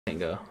Can't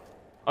go.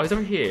 Oh, he's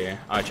over here.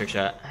 Alright, trick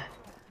shot.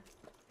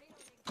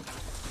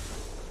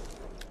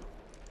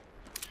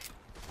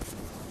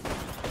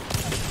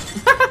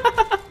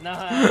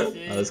 Nice,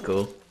 That was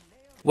cool.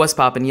 What's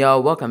poppin', yo?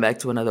 Welcome back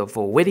to another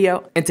full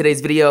video. In today's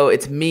video,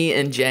 it's me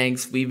and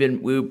Jenks. We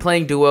were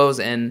playing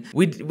duos, and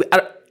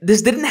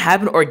this didn't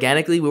happen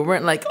organically. We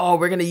weren't like, oh,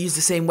 we're gonna use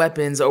the same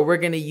weapons, or we're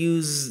gonna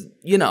use,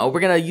 we're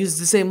gonna use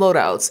the same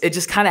loadouts. It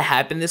just kind of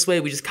happened this way.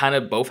 We just kind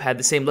of both had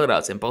the same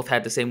loadouts and both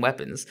had the same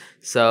weapons.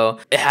 So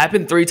it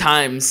happened 3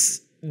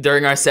 times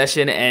during our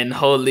session, and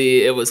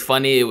holy, it was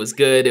funny. It was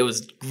good. It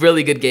was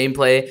really good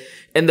gameplay.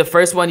 In the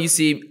first one, you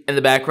see in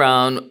the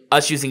background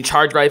us using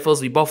charge rifles.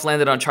 We both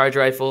landed on charge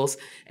rifles.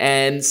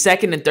 And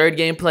second and third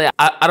gameplay,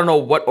 I don't know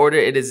what order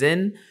it is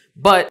in,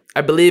 but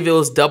I believe it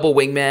was double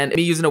wingman.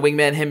 Me using a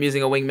wingman, him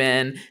using a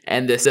wingman.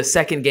 And the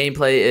second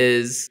gameplay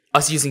is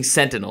us using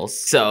sentinels.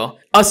 So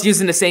us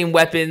using the same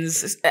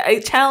weapons. A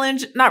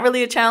challenge, not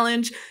really a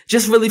challenge,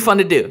 just really fun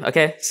to do,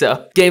 okay?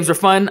 So games were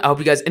fun. I hope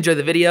you guys enjoyed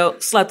the video.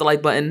 Slap the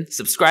like button,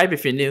 subscribe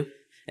if you're new,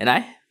 and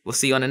I will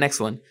see you on the next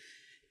one.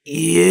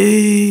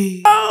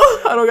 Yay!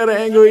 Oh, I don't got an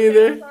angle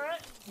either. All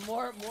right.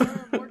 More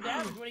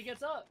damage when he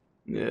gets up.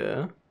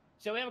 Yeah.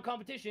 So we have a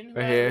competition.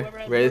 Right here. Whoever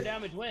has Right. more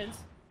damage wins.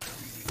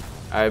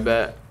 I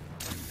bet.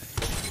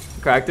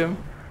 Cracked him.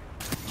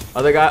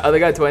 Other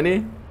guy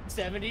 20.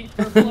 70.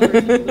 Purple or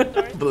blue,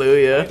 sorry. Blue,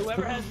 yeah.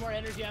 Whoever has more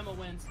energy ammo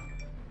wins.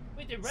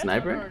 Wait, the red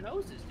Sniper? on our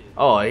noses, dude.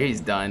 Oh, he's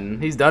done.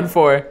 He's done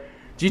for.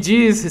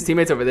 GG's. His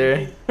teammates over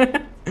there.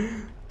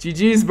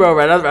 GG's, bro.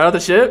 Right out the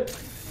ship.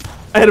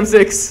 I hit him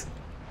 6.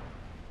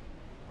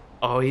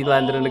 Oh, he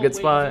landed in a good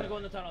spot. He's gonna go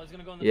in the tunnel. He's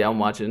gonna go in the Yeah, tunnel. I'm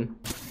watching.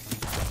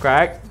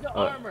 Crack. He's got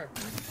Oh, armor.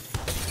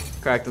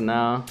 cracked him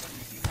now.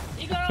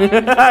 He got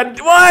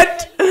armor.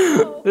 What?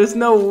 There's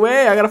no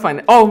way. I gotta find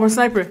it. Oh, more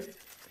sniper.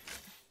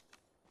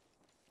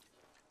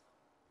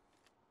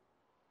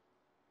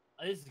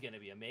 Oh, this is gonna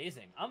be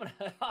amazing. I'm gonna.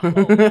 Oh,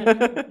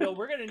 man. Yo,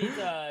 we're gonna need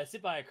to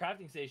sit by a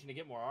crafting station to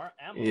get more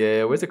ammo.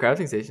 Yeah, where's the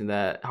crafting station?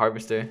 That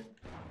harvester.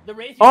 The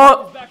Wraith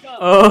Oh! is back up.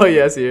 Oh,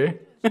 yes, here.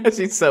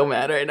 She's so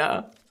mad right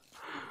now.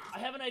 I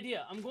have an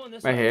idea. I'm going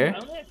this Right way. here? I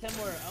only have 10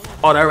 more.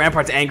 Oh, that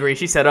rampart's angry.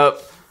 She set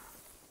up.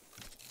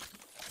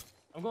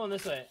 I'm going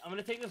this way. I'm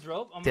gonna take this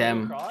rope. I'm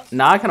Damn. gonna go across.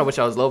 Nah, I kind of wish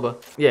I was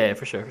Loba. Yeah,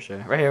 for sure.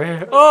 Right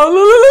here.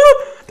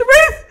 Oh, look. The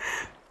Wraith.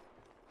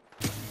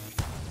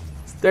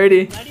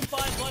 30.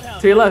 95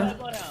 bloodhound. To your 95 left.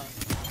 bloodhound.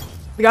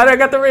 I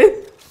got the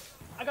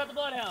Wraith. I got the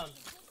bloodhound.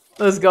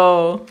 Let's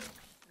go.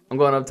 I'm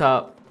going up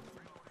top.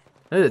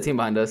 There's a team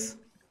behind us.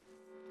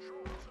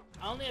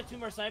 I only have 2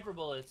 more sniper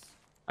bullets.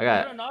 I I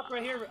got. got a knock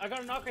right here. I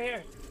got a knock right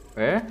here.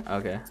 Where?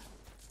 Okay.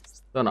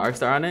 Throw an arc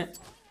star on it.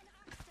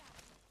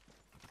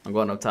 I'm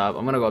going up top.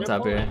 I'm gonna go up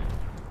top here.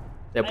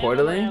 They're I have no more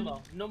portaling.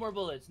 ammo. No more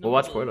bullets. No We'll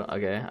more watch bullets. portal.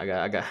 Okay,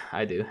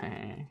 I do.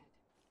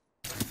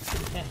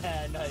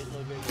 Nice,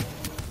 look good.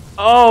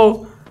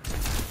 Oh,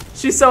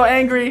 she's so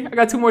angry. I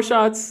got 2 more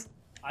shots.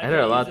 I hit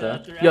her a lot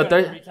though. Yo,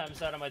 3 times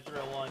shot on my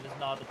 301. It's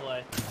not the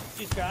play.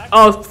 She's cracked.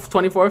 Oh,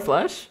 24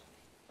 flash.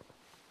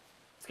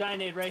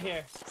 Skynade right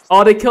here.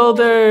 Oh, they killed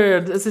her.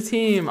 It's a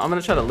team. I'm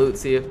gonna try to loot.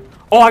 See if.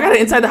 Oh, I got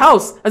it inside the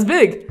house. That's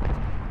big.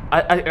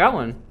 I got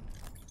one.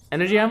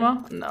 Energy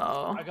ammo?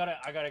 No. I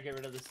gotta get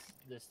rid of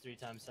this 3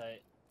 times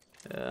sight.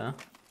 Yeah.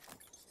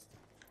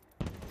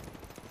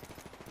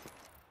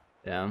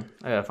 Damn.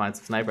 I gotta find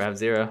some sniper. I have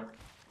 0.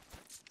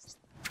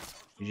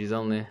 GG's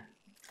only.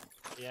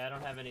 Yeah, I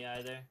don't have any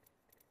either.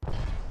 Oh.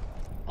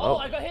 Oh,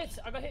 I got hits.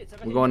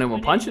 We're going in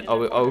with punch? Oh,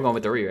 we're going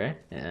with the re, right?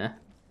 Yeah.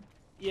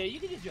 Yeah,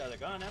 you can use your other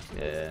gun.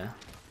 Absolutely. Yeah.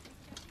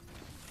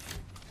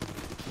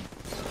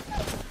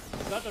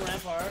 Got the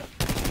rampart.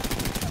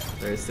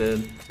 Very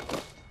sad.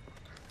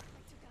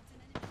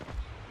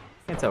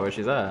 Can't tell where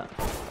she's at.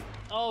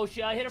 Oh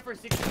shit! I hit her for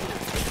 60.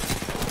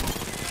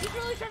 He's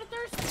really trying to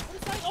thirst. What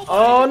is that?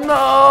 Oh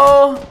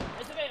no!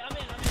 It's okay. I'm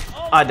in.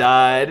 Oh, I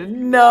died.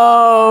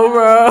 No,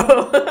 bro.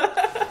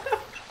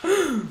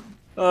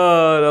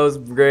 Oh, that was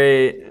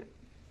great.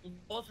 we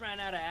both ran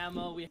out of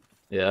ammo.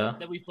 Yeah.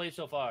 That we played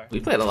so far. We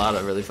played a lot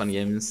of really fun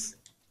games.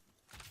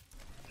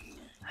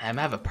 I'm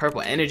gonna have a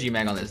purple energy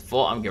mag on this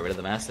Volt. I'm gonna get rid of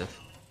the Mastiff.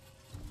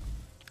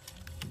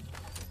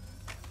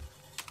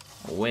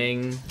 A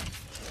wing.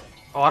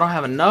 Oh, I don't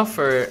have enough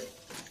for.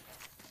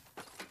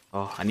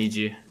 Oh, I need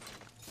you.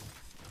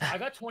 I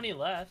got 20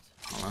 left.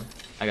 Hold on.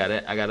 I got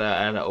it. I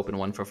gotta open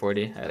one for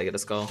 40. I gotta get a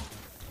skull.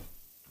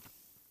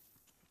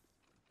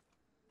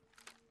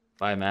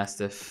 Buy a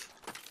Mastiff.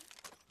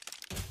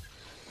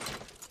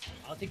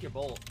 I'll take your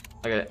bolt.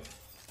 I got it.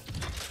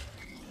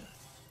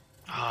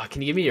 Oh,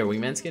 can you give me your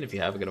wingman skin if you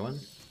have a good one?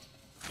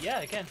 Yeah,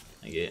 I can.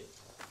 Thank you.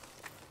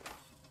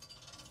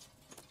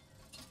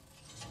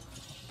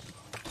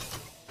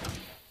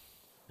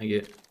 Thank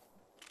you.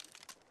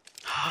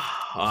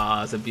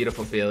 Ah, it's a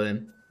beautiful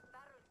feeling.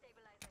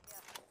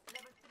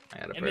 I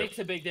got It makes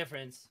a big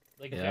difference.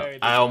 Like yeah. very big.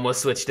 I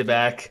almost switched it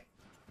back.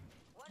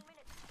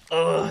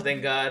 Oh,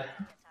 thank God.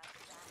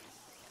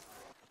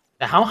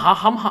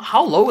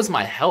 How low is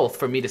my health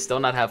for me to still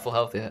not have full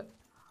health yet?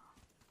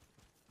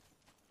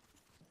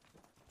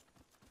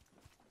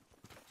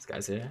 This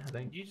guy's here, I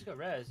think. You just got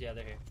res. Yeah,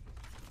 they're here.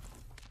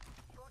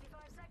 45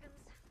 seconds.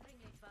 Ring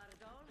expired,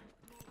 Dawn.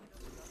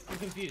 I'm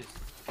confused.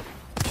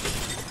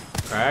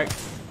 Crack.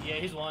 Yeah,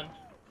 he's one.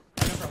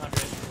 I hit him for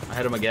 100. I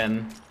hit him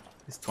again.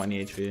 He's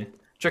 20 HP.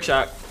 Trick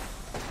shot.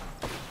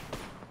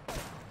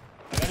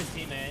 I got his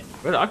teammate.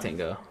 Where'd Octane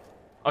go?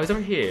 Oh, he's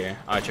over here.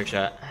 Alright, trick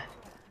shot.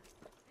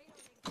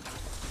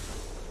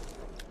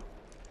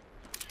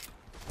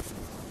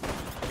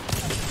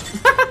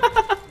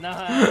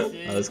 Nice.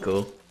 Dude. That was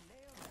cool.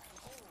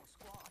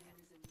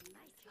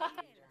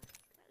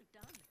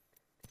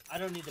 I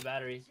don't need the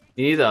batteries.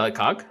 You need a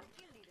cog?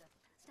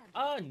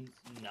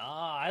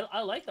 Nah.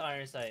 I like the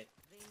iron sight.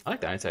 I like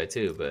the iron sight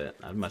too, but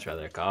I'd much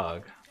rather a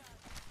cog.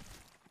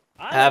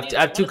 I don't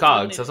have two honestly,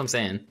 cogs, that's what I'm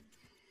saying.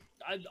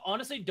 I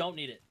honestly don't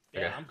need it. Yeah,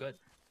 Okay. I'm good.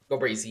 Go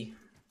brazy.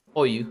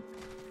 Oh, you.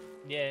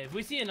 Yeah, if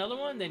we see another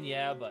one, then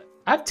yeah, but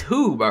I have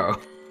two, bro.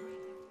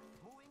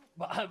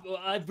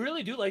 I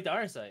really do like the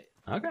iron sight.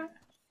 Okay.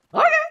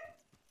 Okay.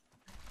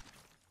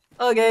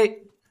 Okay.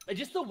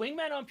 Just the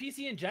wingman on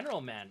PC in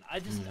general, man. I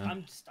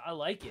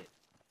like it.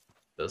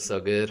 Feels so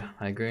good.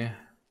 I agree.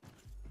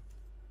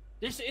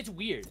 It's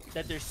weird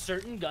that there's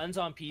certain guns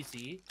on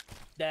PC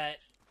that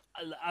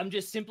I'm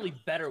just simply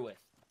better with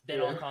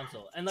than on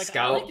console. And like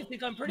Scout. I like to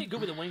think I'm pretty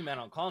good with a wingman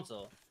on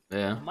console.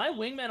 Yeah. My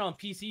wingman on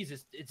PCs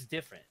it's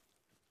different.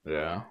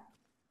 Yeah.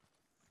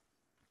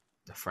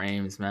 The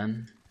frames,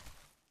 man.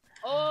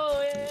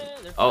 Oh yeah,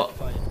 they're Oh.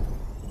 fighting.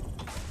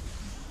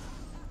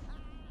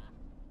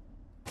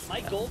 My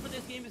goal for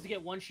this game is to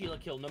get one Sheila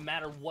kill, no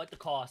matter what the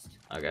cost.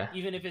 Okay.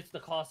 Even if it's the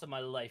cost of my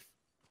life.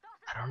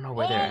 I don't know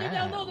where they're they're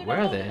down low, at. they're Where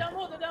down are low, they? they're down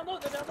low, they're down low,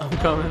 they're down low. I'm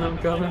coming, I'm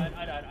coming.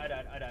 I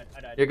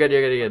died. You're good,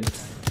 you're good.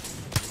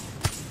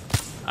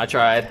 I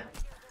tried.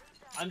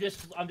 I'm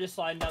just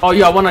sliding down. Oh, you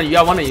got one on you,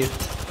 I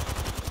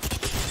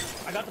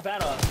got the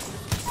bat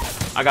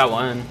off. I got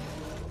one.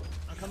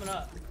 I'm coming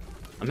up.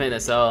 I'm hitting a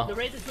cell. The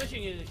Wraith is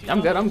pushing you. She's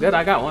I'm good, on- I'm good.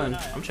 I got she's one.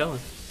 on I'm chilling.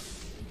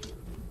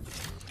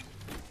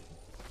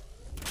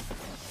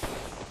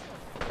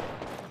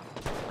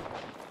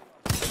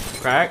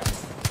 Crack.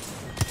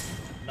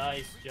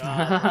 Nice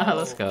job.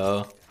 Let's go.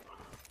 Last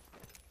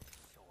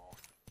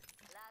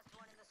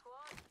one in the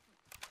squad.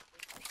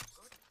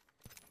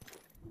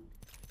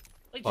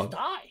 Like, Oh, just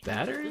die.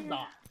 battery? Just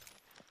die.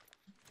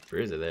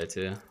 Bruiser there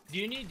too. Do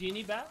you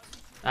need bats?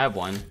 I have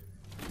one. Yeah,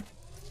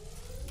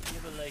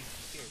 but like,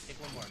 here, take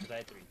one more, because I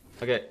had 3.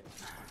 Okay.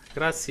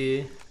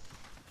 Grazie.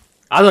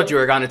 I thought you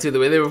were gonna too, the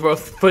way they were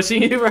both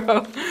pushing you,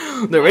 bro.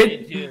 The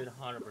rate. Dude,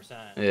 100%.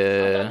 I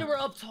Yeah. thought they were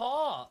up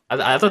top.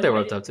 I thought they were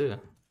up top too.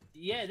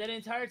 Yeah, that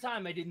entire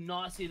time I did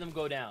not see them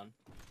go down.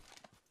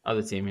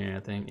 Other team here, I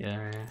think. Yeah,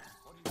 right here.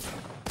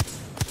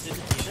 Did you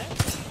see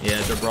that?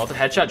 Yeah, Gibraltar.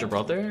 Headshot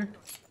Gibraltar.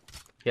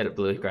 He had it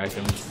blue, cracked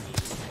him.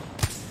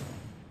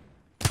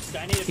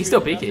 He's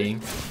still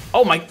peeking.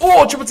 Oh my!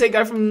 Oh, triple take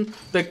guy from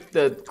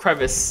the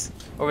crevice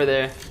over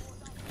there.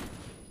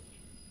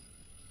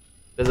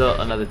 There's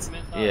another.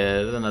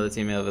 Yeah, there's another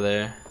teammate over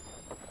there.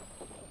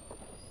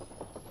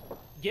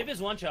 Give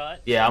his one shot.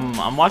 Yeah,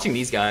 I'm watching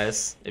these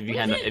guys. If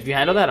you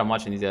handle that, I'm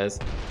watching these guys.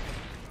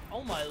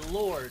 Oh my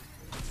lord.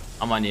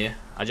 I'm on you.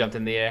 I jumped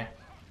in the air.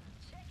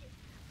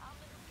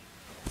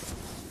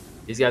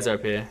 These guys are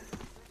up here.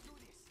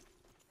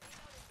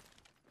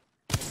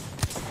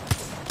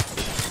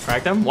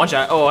 Cracked him. One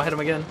shot. Oh, I hit him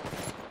again.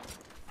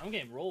 I'm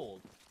getting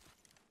rolled.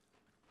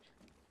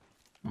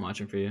 I'm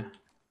watching for you.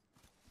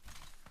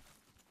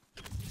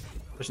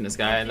 Pushing this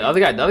guy. The other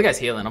guy's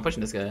healing. I'm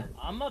pushing this guy.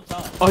 I'm up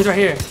top. Oh, he's right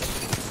here.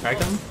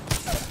 Cracked him.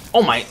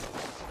 Oh my.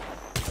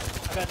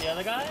 I got the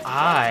other guy.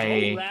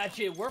 Aye. Oh,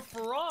 Ratchet, we're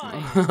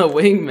frying.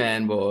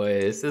 Wingman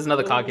boys. There's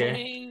another cog here.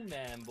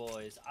 Wingman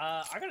boys.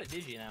 I got a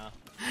digi now.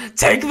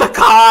 Take the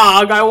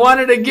cog. I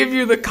wanted to give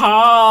you the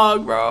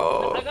cog,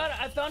 bro.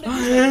 I found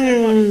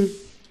it.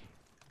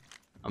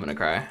 I'm gonna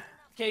cry.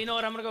 Okay, you know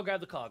what? I'm gonna go grab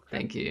the cog.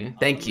 Thank you.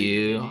 Thank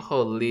you.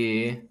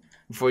 Holy.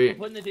 Before you.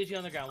 Putting the digi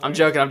on the ground. I'm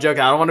joking. I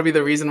don't want to be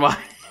the reason why.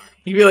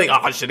 You'd be like,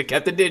 oh, I should have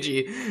kept the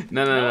digi.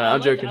 No,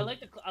 I'm joking. I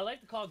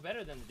like the cog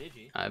better than the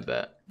digi. I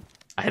bet.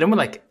 I hit him with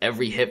like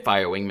every hip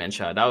fire wingman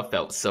shot. That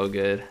felt so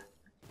good.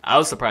 I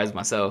was surprised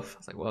myself. I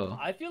was like, whoa.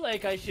 I feel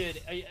like I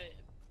should.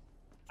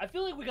 I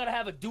feel like we gotta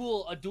have a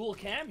dual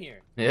cam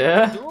here.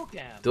 Yeah. Dual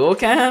cam. Dual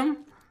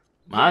cam.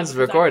 Mine's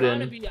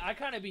recording. I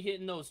kind of be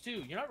hitting those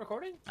too. You're not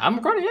recording? I'm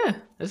recording. Yeah,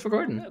 it's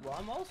recording. Good. Well,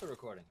 I'm also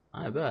recording.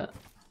 I bet.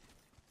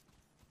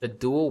 The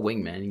dual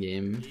wingman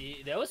game.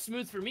 Yeah, that was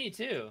smooth for me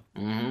too.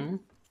 Mm-hmm.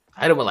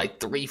 I hit him with like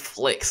 3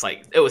 flicks.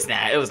 Like it was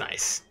nice. It was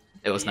nice.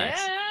 It was nice.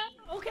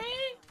 Yeah. Okay.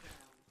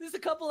 There's a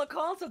couple of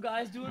console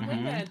guys doing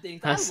wingman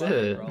things. That's I love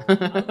it. Bro.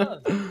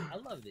 I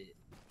loved it.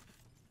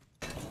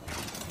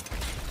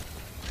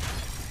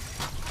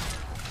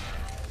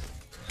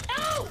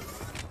 Ow!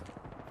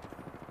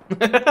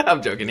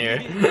 I'm joking here.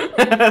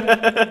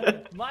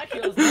 My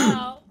kills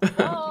now.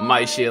 Oh.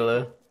 My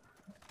Sheila.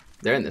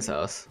 They're in this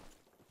house.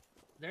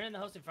 They're in the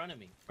house in front of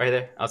me. Right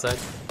there, outside.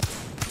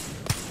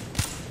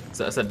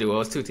 So it's a duo.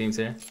 It's 2 teams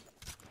here.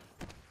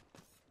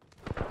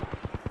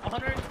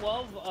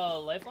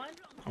 112 lifeline.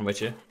 I'm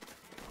with you.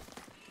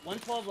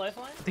 112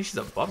 lifeline. I think she's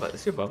above us.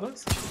 Is she above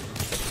us?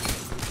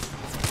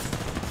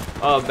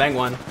 Oh, bang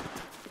one.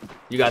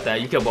 You got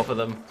that. You killed both of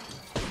them.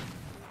 I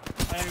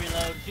gotta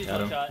reload. She's Got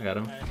one him. shot. I got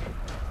him. Alright.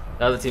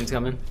 The other team's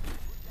coming.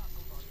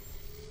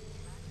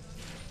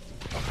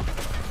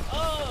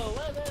 Oh,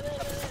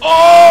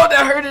 Oh,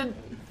 that hurted.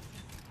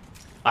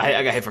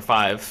 I got hit for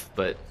 5,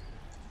 but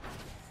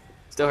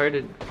still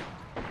hurted.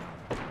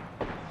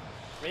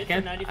 Raid I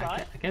can't,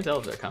 95? I can't tell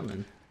if they're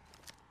coming.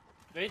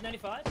 Raid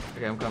 95?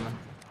 Okay, I'm coming.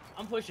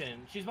 I'm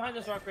pushing. She's behind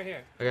this rock right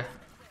here. Okay.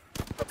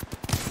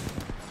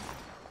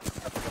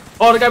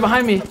 Oh, the guy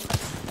behind me.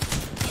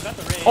 I got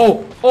the raid.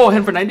 Oh, hit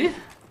him for 90?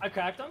 I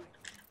cracked him.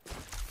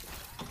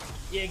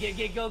 Yeah,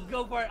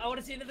 go for it. I want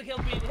to see another kill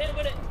feed. Hit him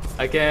with it.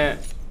 I can't.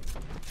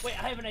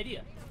 Wait, I have an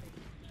idea.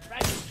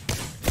 Right.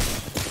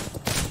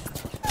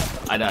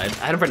 I died.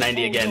 I had him for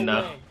 90 Oh, again,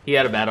 no though. way. He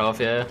had a bad off,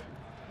 yeah.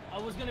 I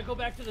was gonna go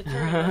back to the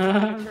turret.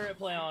 Let's do a turret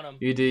play on him.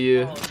 You do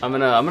you. Oh, I'm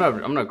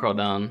gonna crawl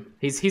down.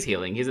 He's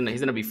healing. He's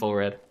gonna be full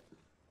red.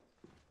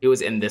 He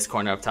was in this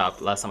corner up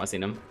top last time I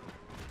seen him.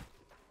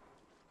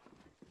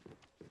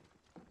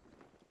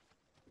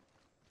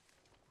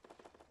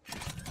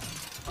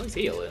 Oh, he's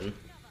healing.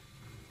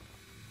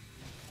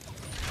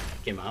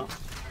 Came out.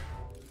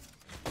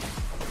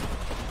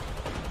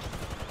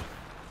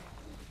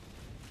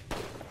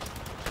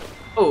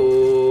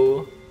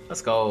 Oh,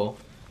 let's go.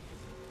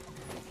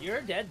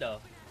 You're dead though.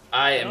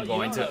 I You am don't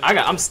going to. have-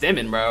 I'm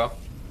stimming, bro.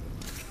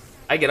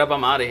 I get up,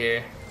 I'm out of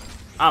here.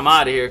 I'm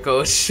out of here,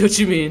 coach. What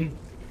you mean?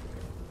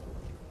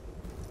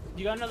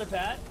 You got another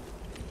pad?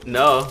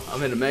 No, I'm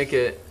gonna make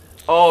it.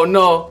 Oh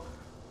no.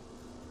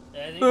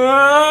 I think Bro,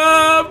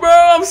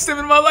 I'm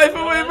stimming my life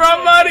away, bro.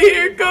 I'm out of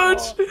here,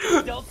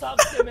 coach. Don't stop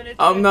stimming it.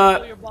 I'm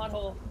not. Your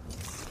butthole.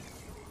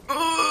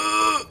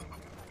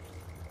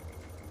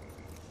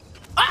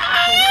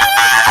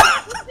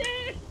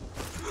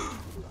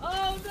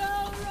 Oh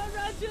no, run,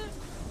 Ratchet!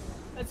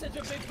 That's such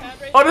a big pad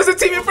right Oh, there's a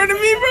team in front of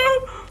me,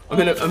 bro. I'm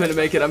gonna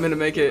make it. I'm gonna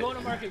make it. Go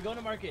to market, go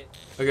to market.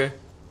 Okay.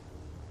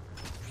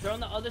 They're on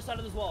the other side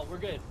of this wall. We're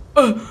good.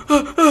 I'm alive.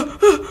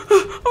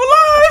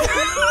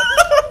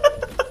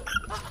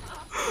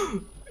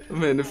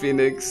 I'm in the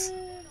Phoenix.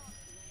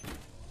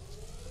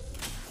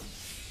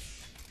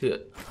 Yeah.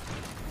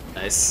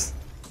 Nice.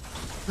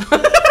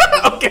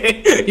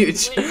 Okay,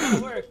 huge. Wait, it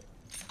might work.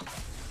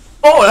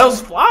 Oh, that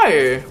was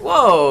fire.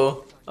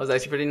 Whoa. That was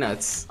actually pretty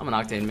nuts. I'm an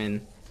Octane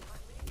min.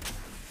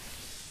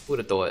 Who would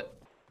have thought?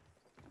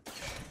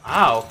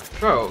 Wow.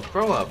 Bro,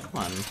 grow up.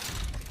 Come on.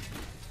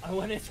 I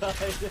went inside.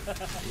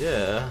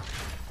 Yeah.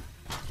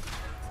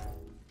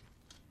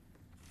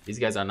 These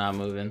guys are not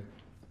moving.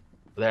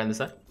 They're on this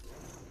side?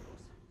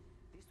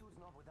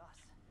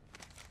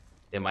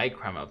 They might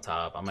climb up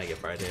top. I might get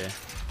fried here.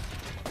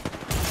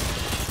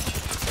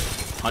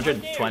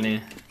 120.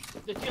 To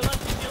your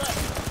left, to your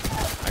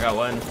left. I got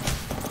one.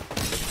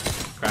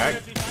 Crack.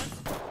 3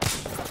 times.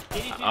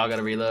 82. Oh, I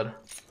gotta reload.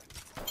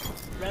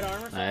 Red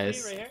armor.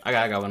 Nice. Right here. I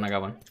got one. I'm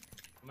gonna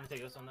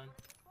take this one then.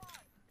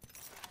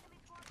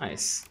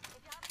 Nice.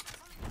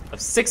 I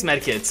have 6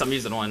 medkits. I'm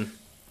using one.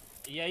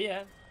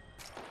 Yeah.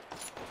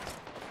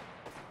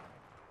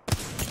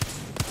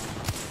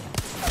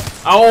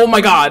 Oh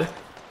my god.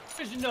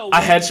 There's no I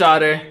way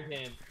headshot you her. can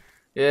him.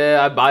 Yeah,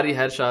 I body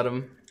headshot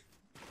him.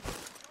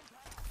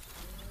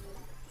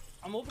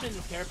 I'm opening the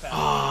care pack. Oh,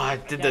 I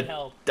can't did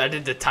help.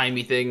 the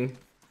timey thing.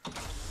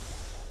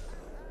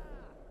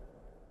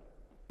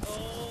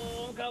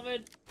 Oh, I'm coming.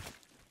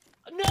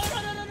 No.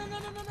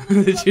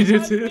 Did you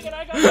do too?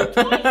 I got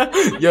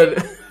it. Yo,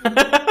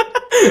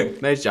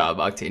 nice job,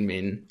 Octane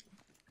main.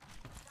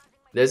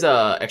 There's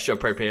a extra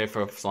prepare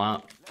for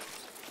swamp.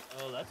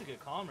 Oh, that's a good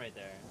calm right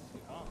there.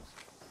 Good calms.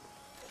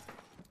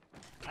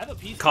 I have a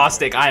piece.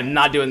 Caustic, I am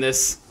not doing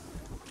this.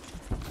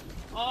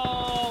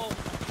 Oh,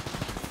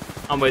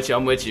 I'm with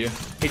you.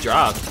 He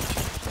dropped. I'm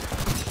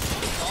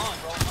gone,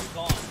 bro. I'm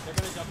gone. They're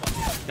gonna jump on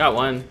me. Got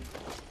one.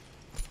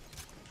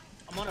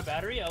 I'm on a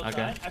battery outside.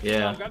 Okay, Actually, yeah.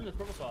 no, I'm grabbing the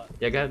purple spot.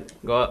 Yeah, go ahead.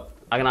 Go up.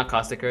 I got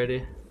caustic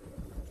already.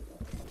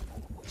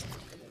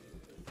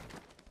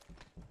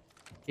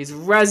 He's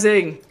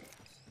rezzing.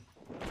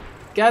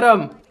 Get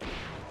him.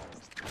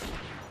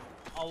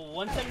 Oh,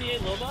 178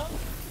 Loba.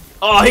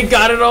 Oh, he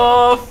got it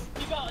off.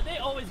 They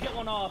always get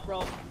one off, bro.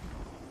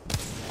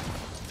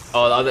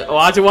 Oh, the other.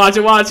 Watch it. I'm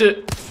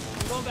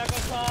going back on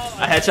top.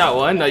 I headshot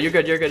one. No, you're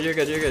good. You're good.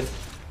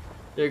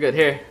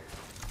 Here.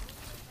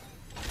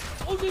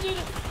 Oh, dude.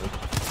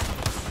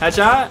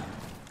 Headshot.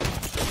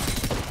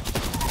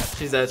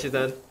 She's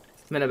dead.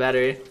 I'm in a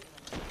battery.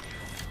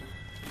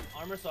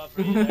 Armor swap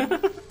for you there.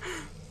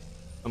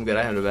 I'm good.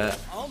 I have the bat.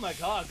 Oh my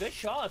god, good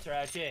shots,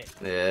 Ratchet.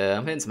 Yeah,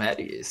 I'm hitting some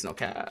headies. No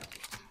cap.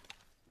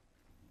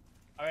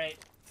 Alright,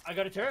 I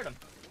gotta turret him.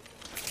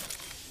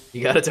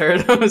 You got a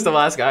turret? It's the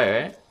last guy,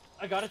 right?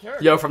 I got a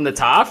turret. Yo, from the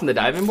top, from the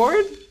diving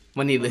board?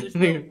 When he There's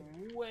no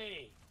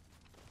way.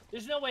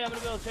 There's no way I'm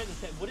gonna be able to turret this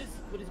pit. What is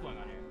going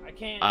on here? I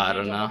can't. I can't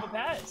don't jump know. off a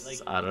pad. Like,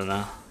 I don't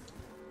know.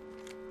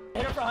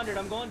 hit her for 100.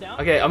 I'm going down.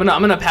 Okay, I'm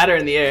gonna pat her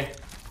in the air.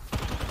 Oh,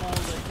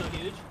 that's so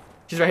huge.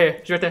 She's right here.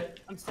 She's right there.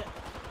 I'm set.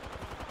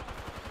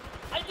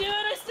 I do it.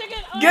 I stick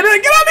it. Get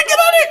it! Get on it! Get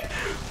on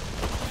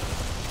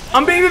it!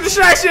 I'm being the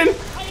distraction.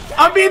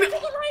 I'm being.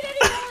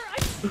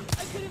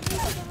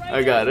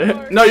 I got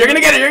it. No, you're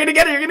gonna get it. You're gonna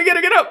get it. You're gonna get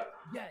it. Get up.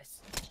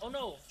 Yes. Oh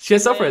no. She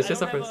has suffers. She has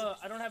suffers.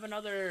 I don't have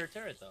another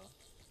turret though.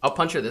 I'll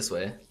punch her this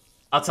way.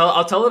 I'll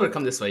tell her to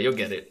come this way. You'll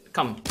get it.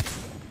 Come.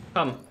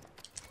 Come.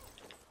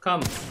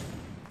 Come.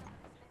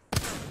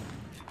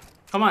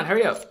 Come on,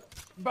 hurry up.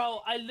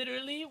 Bro, I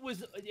literally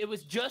was. It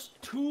was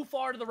just too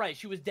far to the right.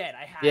 She was dead.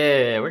 I had.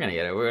 Yeah, we're gonna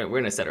get it. We're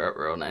gonna set her up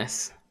real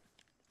nice.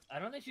 I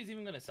don't think she's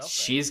even gonna self.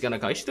 She's gonna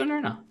come. She's doing it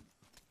right now.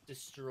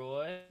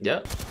 Destroy.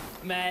 Yep.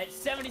 I'm at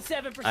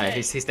 77%. Alright,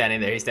 he's standing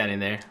there. He's standing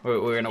there.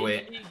 We're gonna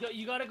wait.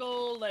 You gotta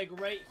go like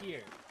right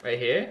here. Right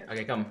here?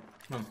 Okay, come.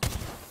 Come.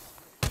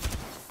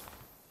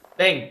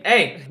 Dang.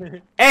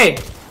 Hey. Hey.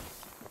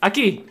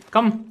 Aki,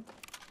 come.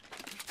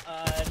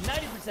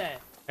 90%.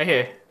 Right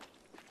here.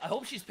 I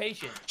hope she's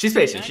patient. She's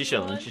patient. She's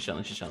 91. chilling. She's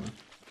chilling. She's chilling.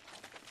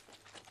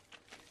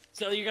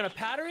 So you're gonna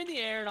pat her in the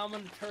air, and I'm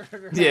gonna turn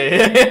her.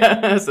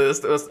 Yeah. So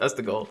that's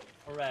the goal.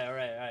 All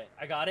right.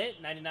 I got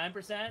it.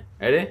 99%.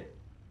 Ready?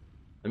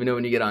 Let me know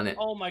when you get on it.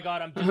 Oh my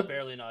god, I'm just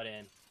barely not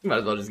in. You might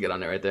as well just get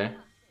on it right there.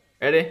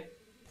 Ready?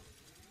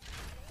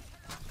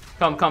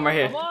 Come right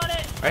here. I'm on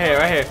it.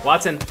 Right here.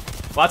 Watson,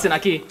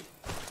 Aki.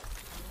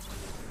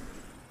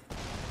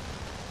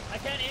 I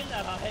can't aim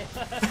that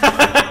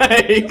high.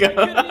 There you go. I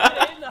couldn't even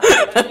aim that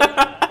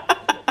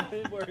high.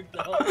 It worked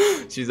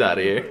though. She's out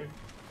of here.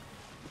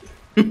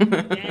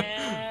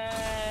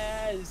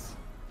 Yes.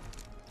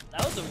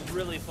 That was a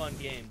really fun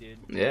game, dude.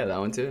 Yeah, that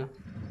one too.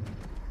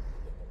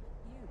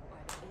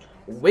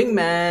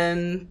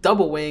 Wingman,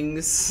 double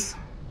wings.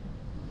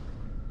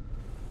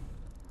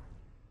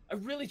 I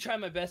really tried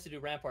my best to do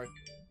Rampart.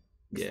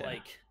 It's Yeah.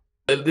 like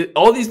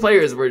All these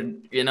players were,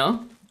 they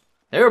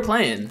were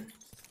playing.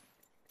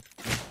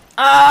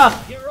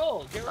 Ah! get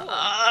rolled.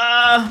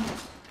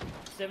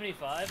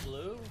 75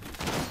 blue.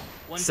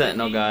 150,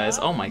 Sentinel guys.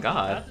 wow. Oh my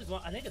god. Fast is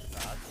one, I think it's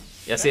fast.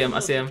 Yeah, I see him. I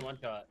Fast see is him. one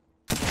shot.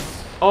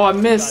 Oh, I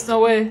missed.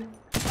 No way.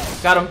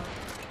 Got him.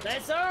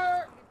 Yes,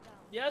 sir.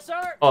 Yes,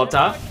 sir. Oh, up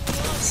top.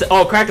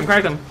 Oh, cracked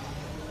him.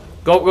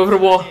 Go for the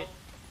wall.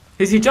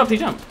 He jumped. Wait,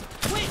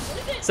 what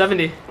is it?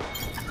 70. 70.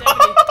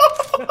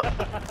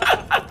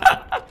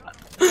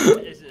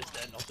 It's just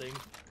Sentinel thing.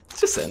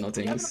 It's just Sentinel You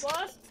having a things.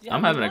 blast? You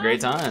I'm having a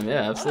great time.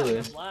 Yeah, I'm absolutely.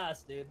 having a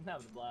blast, dude. I'm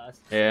having a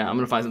blast. Yeah, I'm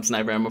gonna find some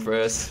sniper ammo for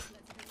us.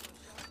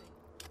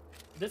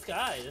 This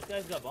guy's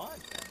got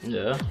bonds.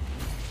 Yeah.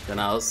 Then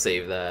I'll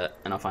save that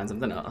and I'll find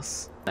something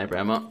else. Sniper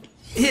ammo.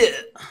 Yeah.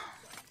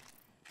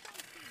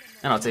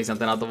 And I'll take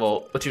something out the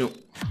vault. What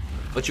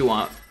you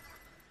want?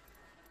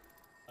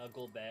 A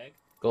gold bag.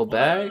 Gold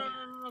bag?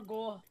 No,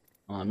 gold.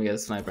 Oh, let me get the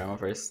sniper ammo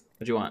first.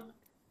 What you want?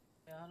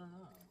 Yeah, I don't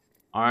know.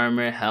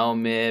 Armor,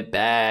 helmet,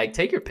 bag.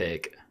 Take your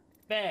pick.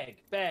 Bag.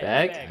 Bag?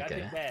 I Okay.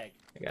 pick bag.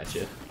 I got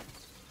you.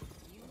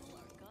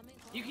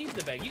 You keep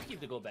the bag. You keep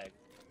the gold bag.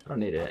 I don't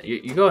need it.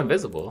 You go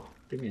invisible.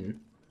 What do you mean?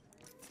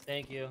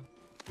 Thank you.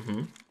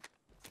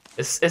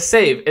 It's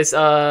safe. It's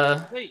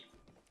Wait.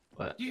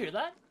 What? Do you hear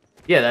that?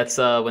 Yeah, that's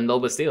when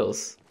Loba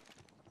steals.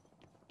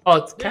 Oh,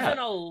 it's There's cat. an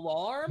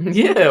alarm?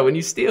 Yeah, when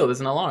you steal,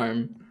 there's an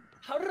alarm.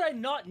 How did I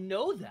not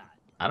know that?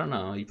 I don't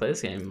know. You play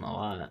this game a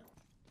lot.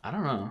 I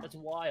don't know. That's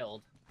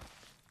wild.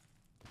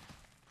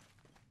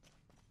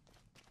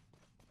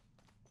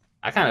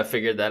 I kind of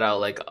figured that out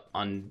like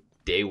on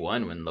day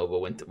one when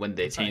Loba when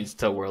they changed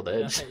to World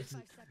Edge. Nice.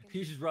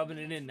 He's just rubbing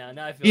it in now.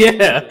 Now I feel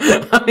Yeah,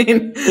 good. I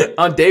mean,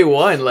 on day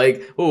one,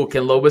 like, oh,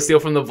 can Loba steal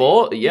from the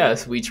vault?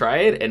 Yes, we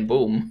tried, and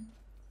boom,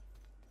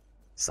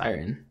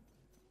 siren.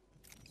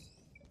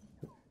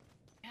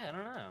 Yeah, I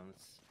don't know.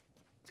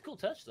 It's a cool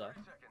touch though.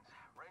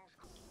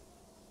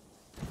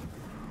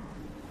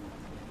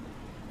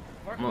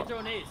 Mark, let me throw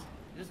an ace.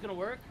 Is this gonna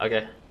work?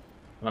 Okay,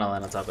 I'm gonna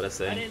land on top of this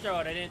I thing. didn't throw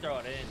it.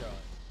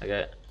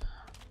 Okay,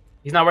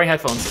 he's not wearing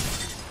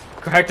headphones.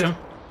 Correct him.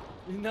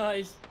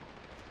 Nice.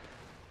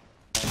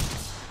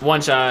 One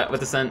shot with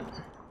the scent.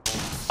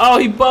 Oh,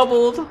 he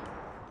bubbled.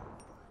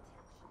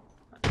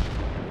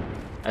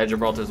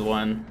 Gibraltar's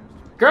one.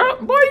 Girl,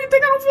 boy, you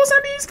think I don't full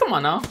set these? Come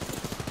on now.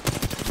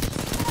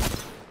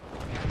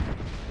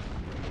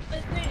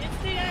 It's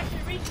the actually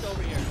reached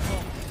over here.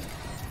 Oh.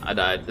 I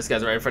died. This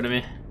guy's right in front of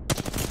me.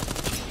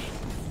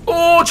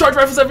 Oh, charge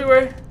rifles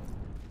everywhere.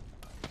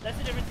 That's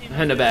a different team.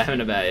 Him in the back.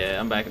 Yeah,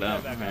 I'm backing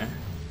up. Back Okay.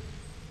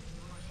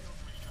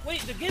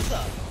 Wait, the Gibbs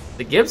up.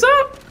 The Gibbs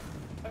up?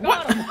 I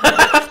got him.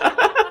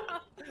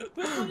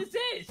 Which one is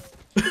this?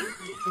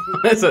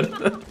 That's a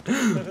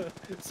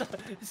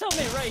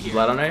Something right here.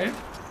 blood on right here.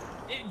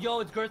 Yo,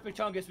 it's Girth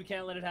McChungus. We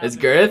can't let it happen. It's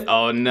Girth?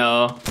 Oh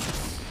no.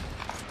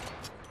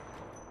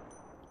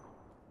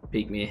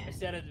 Peek me. I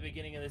said at the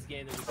beginning of this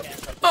game that we can't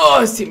touch. Oh,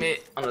 his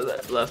teammate on the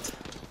left.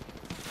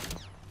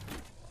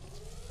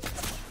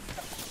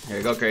 Here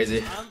we go,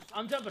 crazy.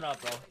 I'm jumping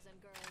up, bro.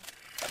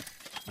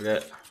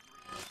 Okay.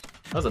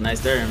 That was a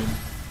nice turn.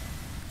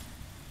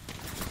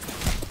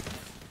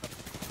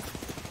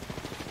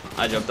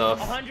 I jumped off.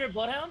 100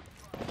 Bloodhound?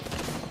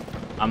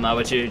 I'm not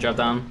with you. Drop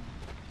down.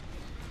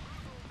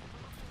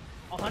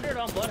 100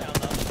 on Bloodhound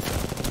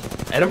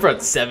though. I hit him for a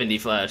 70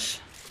 flash.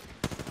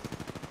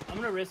 I'm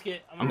gonna risk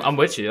it. I'm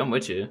with you. I'm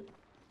with you.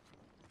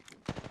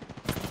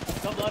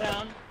 Go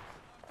Bloodhound.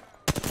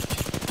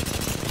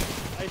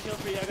 I got shield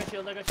for you. I got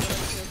shield. I got shield. I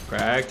got shield.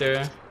 Cracked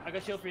her. I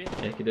got shield for you.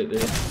 Yeah, he did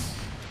this.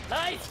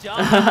 Nice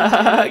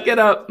job. Get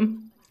up.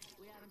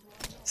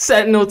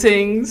 Sentinel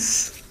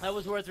tings. That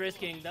was worth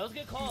risking. That was a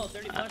good call.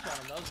 30 flash on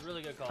him. That was a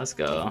really good call. Let's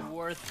go.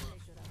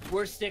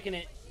 Worth sticking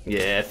it.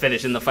 Yeah,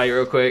 finishing the fight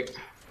real quick.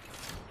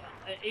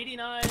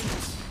 89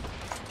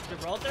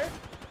 Gibraltar.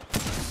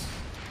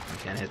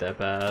 Can't hit that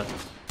bad.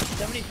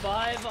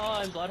 75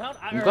 on Bloodhound.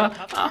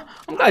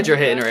 I'm glad you're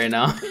hitting right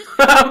now.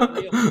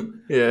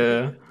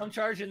 Yeah. I'm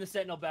charging the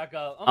Sentinel back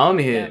up. I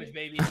only hit. Damage,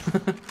 baby.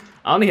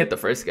 I only hit the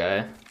first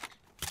guy.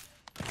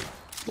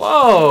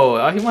 Whoa!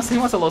 Oh, he wants a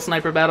little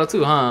sniper battle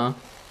too, huh?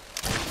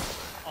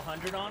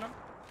 100 on him.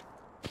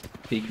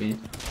 Peek me.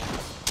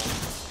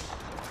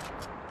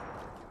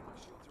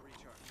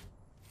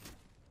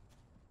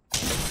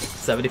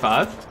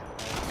 $75.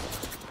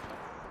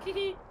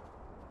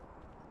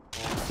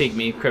 Peek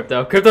me,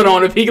 Crypto. Crypto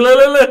don't want to peek. Look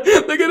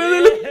at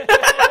it.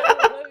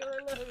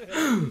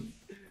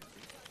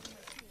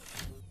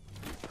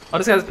 Oh,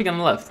 this guy's peeking on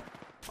the left.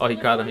 Oh, he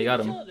got him. He got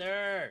him.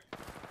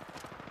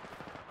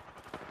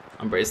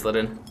 I'm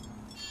braceleting.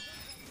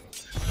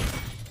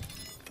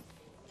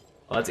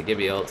 Oh, that's a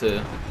Gibby ult too.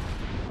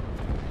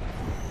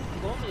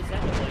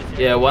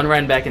 Yeah, one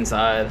ran back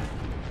inside.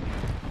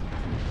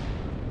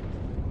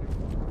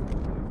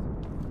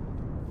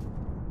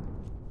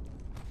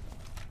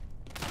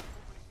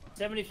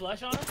 $70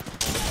 flush on him?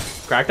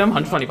 Cracked him,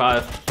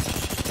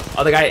 125.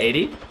 Other guy,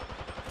 80.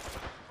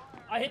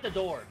 I hit the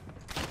door.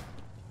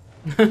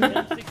 60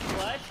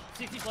 flash.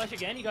 60 flash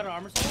again. You got an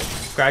armor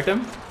sword? Cracked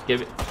him.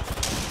 Give it.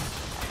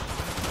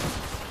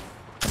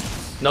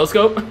 No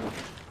scope. Wait,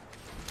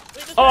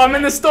 Oh, I'm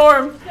in the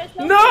storm.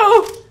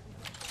 No.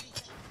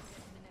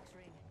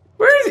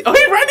 Where is he? Oh,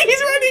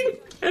 he's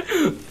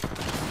running.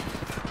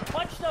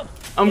 Punch them.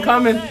 I'm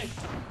coming.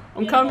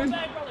 I'm coming.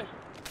 Bag, brother.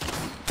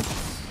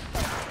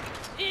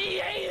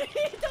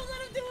 Don't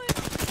let him do it.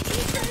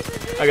 He's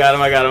crazy. I got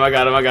him.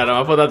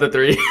 I pulled out the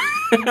 3.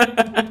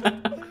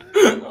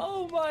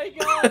 Oh my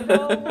god,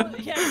 no.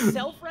 He had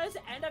self-res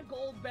and a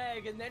gold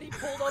bag, and then he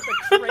pulled out the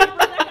tray.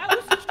 That guy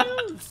was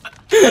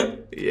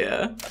shoes.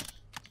 Yeah.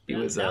 He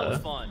was, that was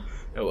fun.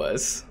 It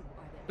was.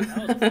 That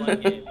was a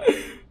fun game.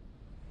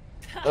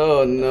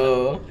 Oh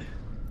no.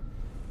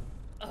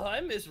 Oh,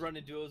 I miss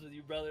running duos with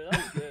you, brother.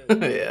 That was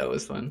good. Yeah, it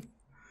was fun.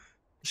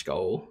 Let's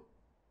go.